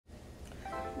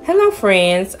Hello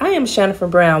friends, I am Jennifer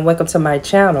Brown. Welcome to my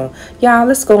channel. Y'all,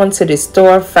 let's go into the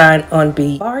store, find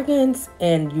unbeat bargains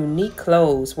and unique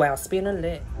clothes while spending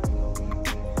less.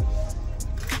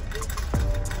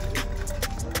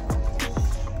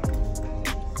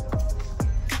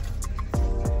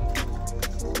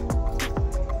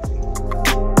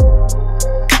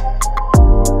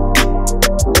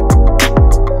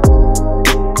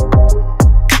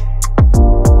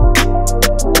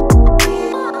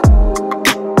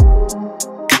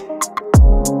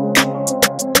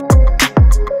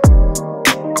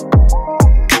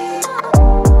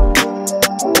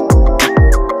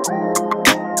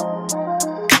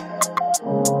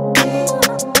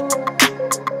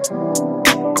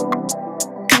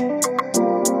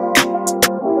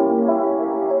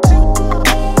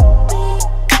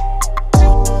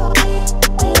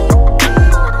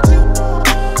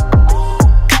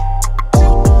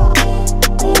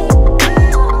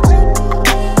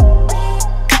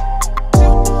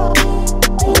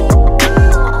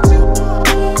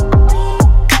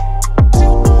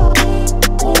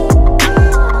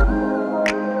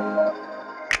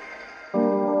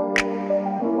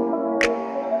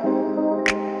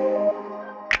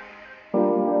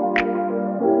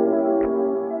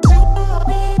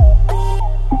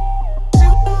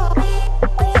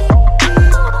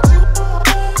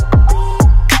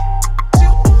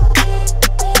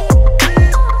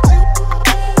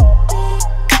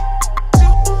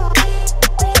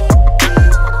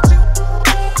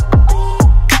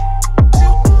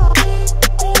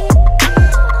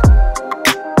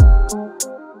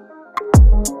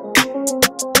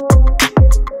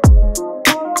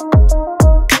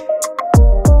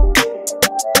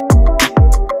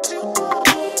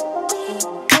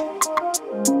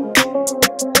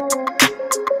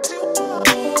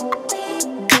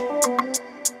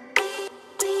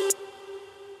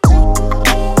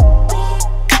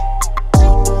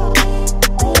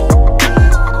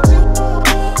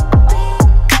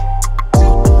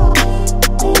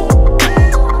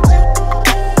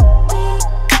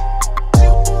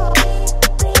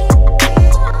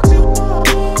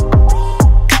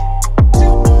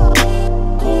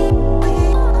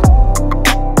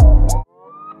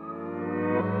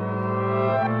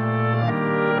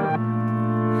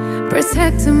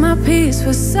 Protecting my peace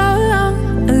for so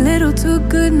long, a little too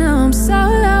good, now I'm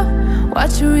solo.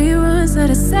 Watching reruns of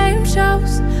the same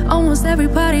shows. Almost every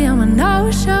party I'm a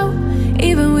no-show.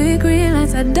 Even with green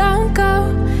lights I don't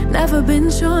go. Never been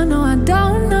sure, no I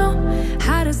don't know.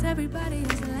 How does everybody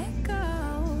just let go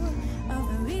of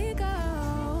where we go?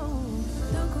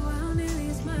 Don't go out nearly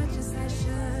as much as I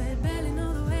should. Barely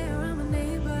know the way around my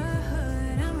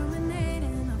neighborhood. I'm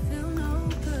ruminating, I feel no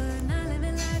good. Not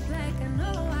living life like I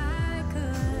know I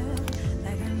could.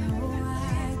 Like I know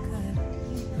I could.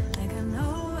 Like I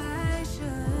know I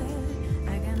should.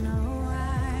 Like I know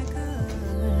I could.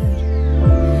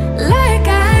 Like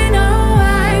I know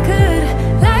I could.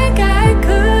 Like I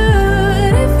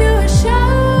could if you would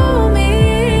show me.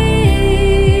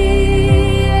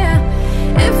 Yeah.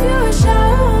 If you would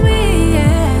show me.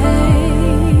 Yeah.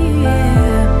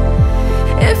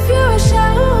 Yeah. If you would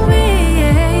show me.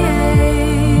 Yeah.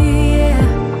 Yeah.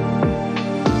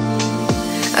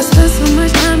 I spent so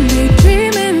much time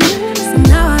daydreaming, so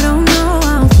now I don't know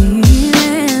how I'm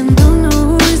feeling. Don't know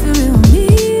who is the real me.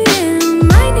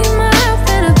 Might need my help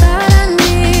and I thought I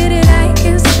needed. I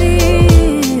can see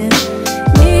it.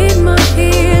 Need more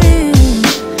healing,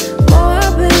 more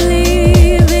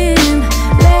believing,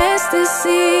 less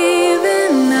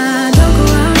deceiving. I don't go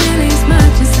out nearly as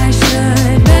much as I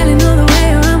should. Barely know the way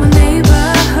around my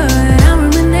neighborhood. I'm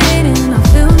ruminating, I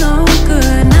feel no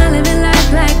good. Not living life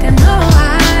like I know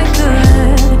I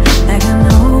could. Like I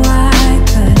know I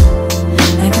could.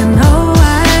 Like I know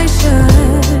I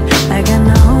should. Like I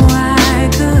know I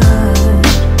could.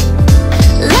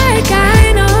 Like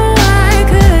I know I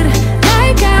could.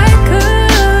 Like I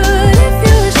could if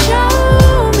you would show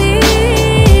me.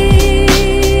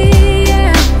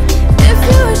 Yeah. If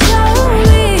you would show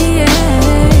me. Yeah.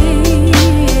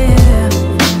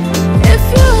 If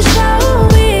you would show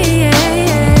me.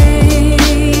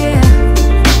 Yeah.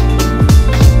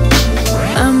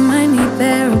 I might need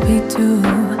therapy too.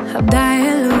 Help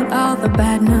dilute all the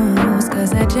bad news,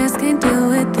 'cause I just can't deal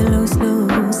with the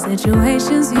lose-lose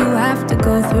situations you have to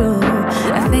go through.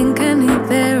 I think I need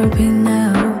therapy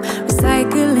now.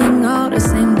 Recycling all the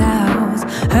same doubts.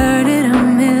 Heard it a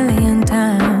million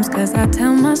times, 'cause I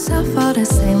tell myself all the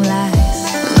same lies.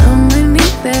 I might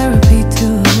need therapy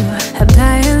too. Help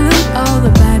dilute all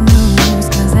the bad news,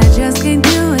 'cause I just can't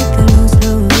deal with the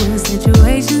lose-lose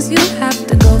situations you have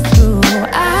to go through.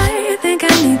 I think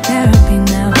I need therapy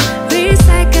now.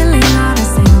 Recycling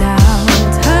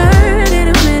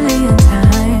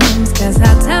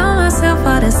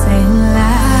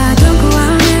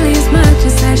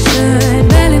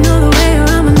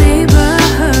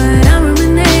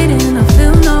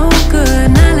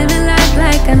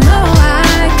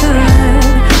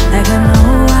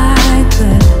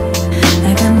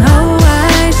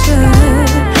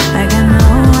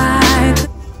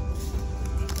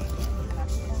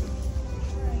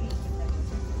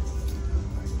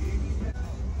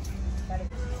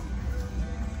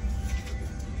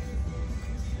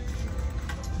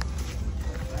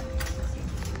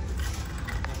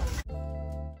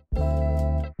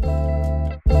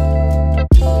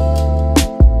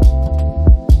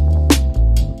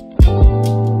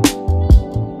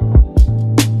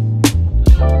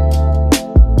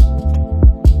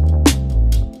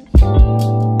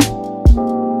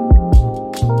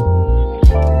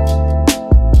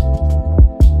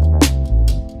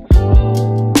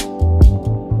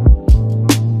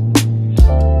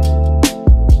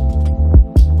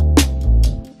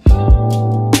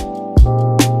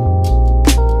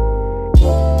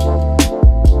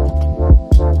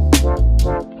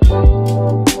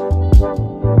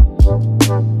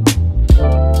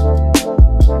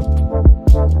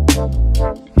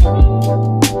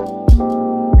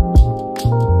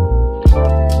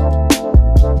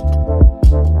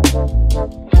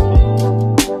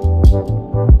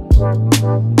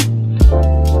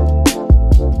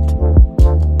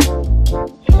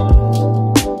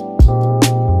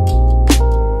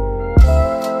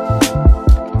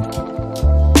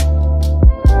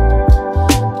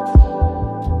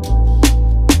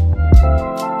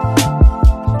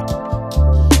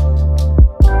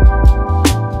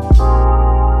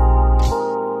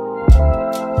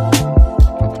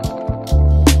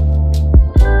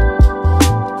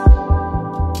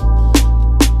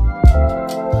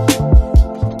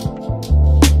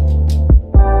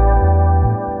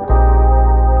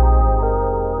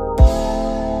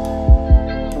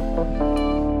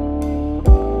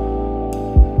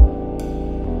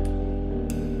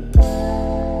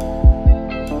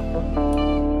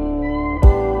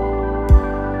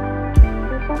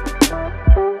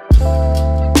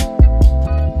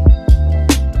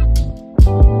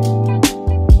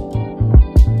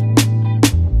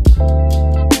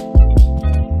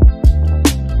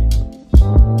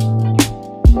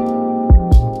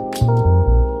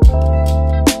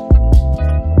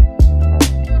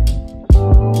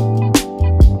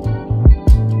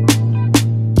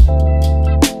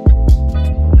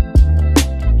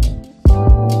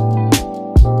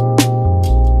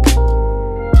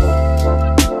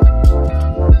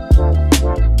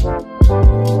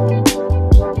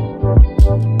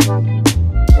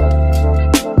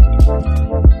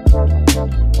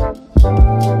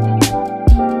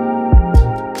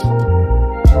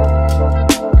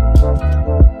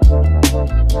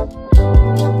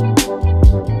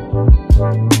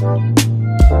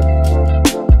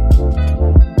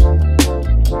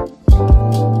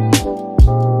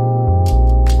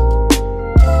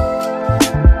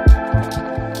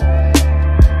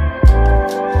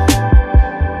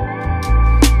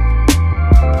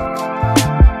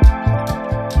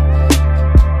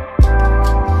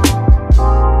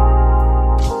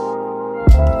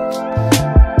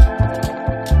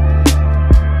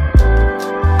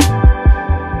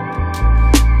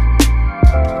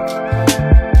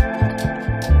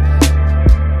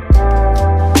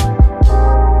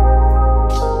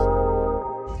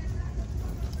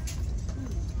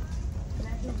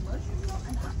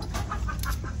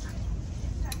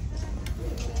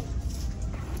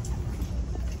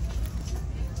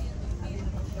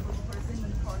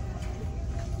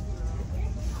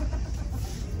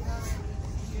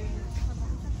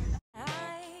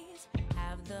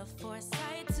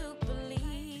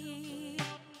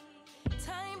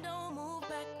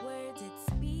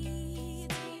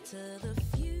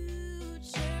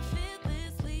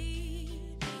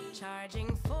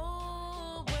charging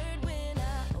forward when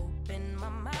I open my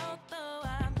mouth, though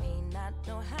I may not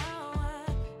know how. I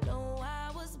know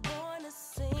I was born to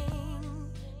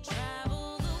sing.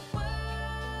 Travel the world,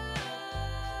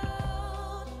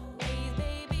 raise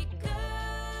baby girls,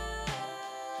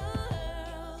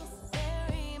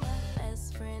 marry my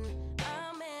best friend.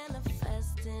 I'm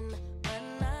manifesting, but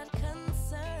not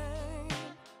concerned,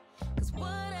 'cause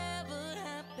whatever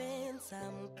happens,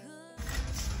 I'm good.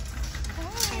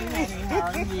 How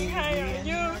are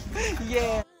you?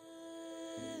 Yeah.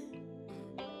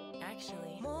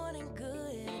 Actually, more than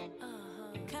good,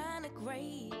 kinda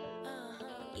great.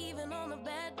 Even on the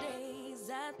bad days,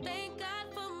 I thank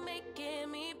God for making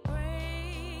me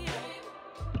brave.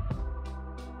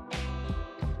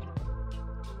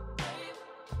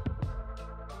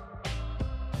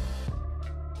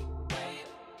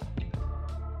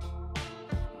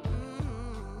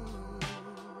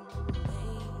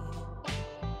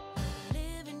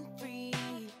 Living free,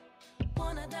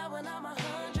 wanna die when I'm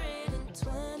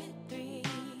 123.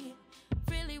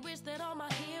 Really wish that all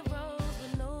my heroes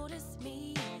would notice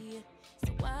me,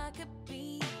 so I could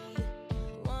be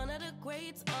one of the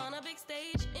greats on a big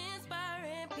stage,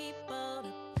 inspiring people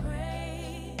to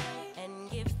pray and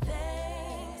give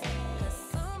thanks, 'cause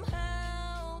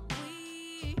somehow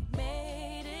we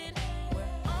made it.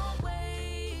 We're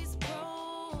always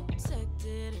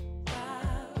protected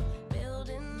while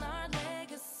building our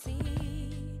legacy.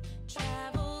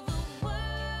 Travel the world,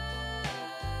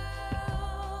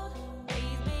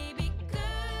 raise baby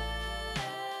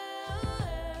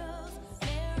girls,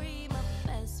 marry my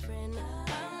best friend.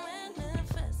 I'm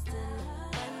manifesting,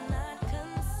 but not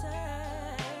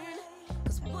concerned,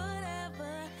 'cause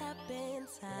whatever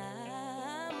happens,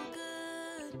 I'm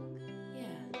good.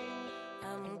 Yeah,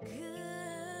 I'm good.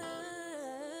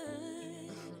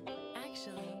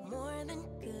 Actually, more than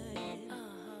good,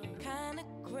 kinda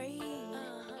great.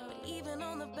 But even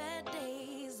on the bad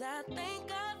days, I thank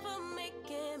God for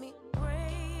making me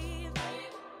brave.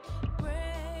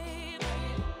 Brave,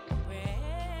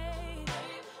 brave,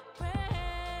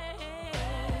 brave,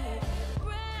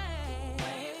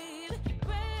 brave,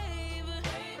 brave,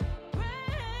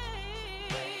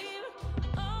 brave.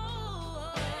 Oh,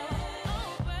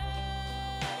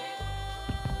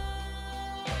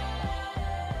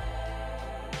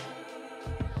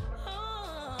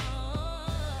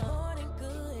 more than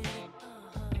good,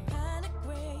 kinda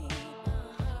great.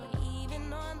 But even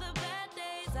on the bad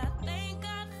days, I thank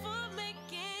God for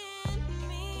making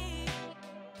me.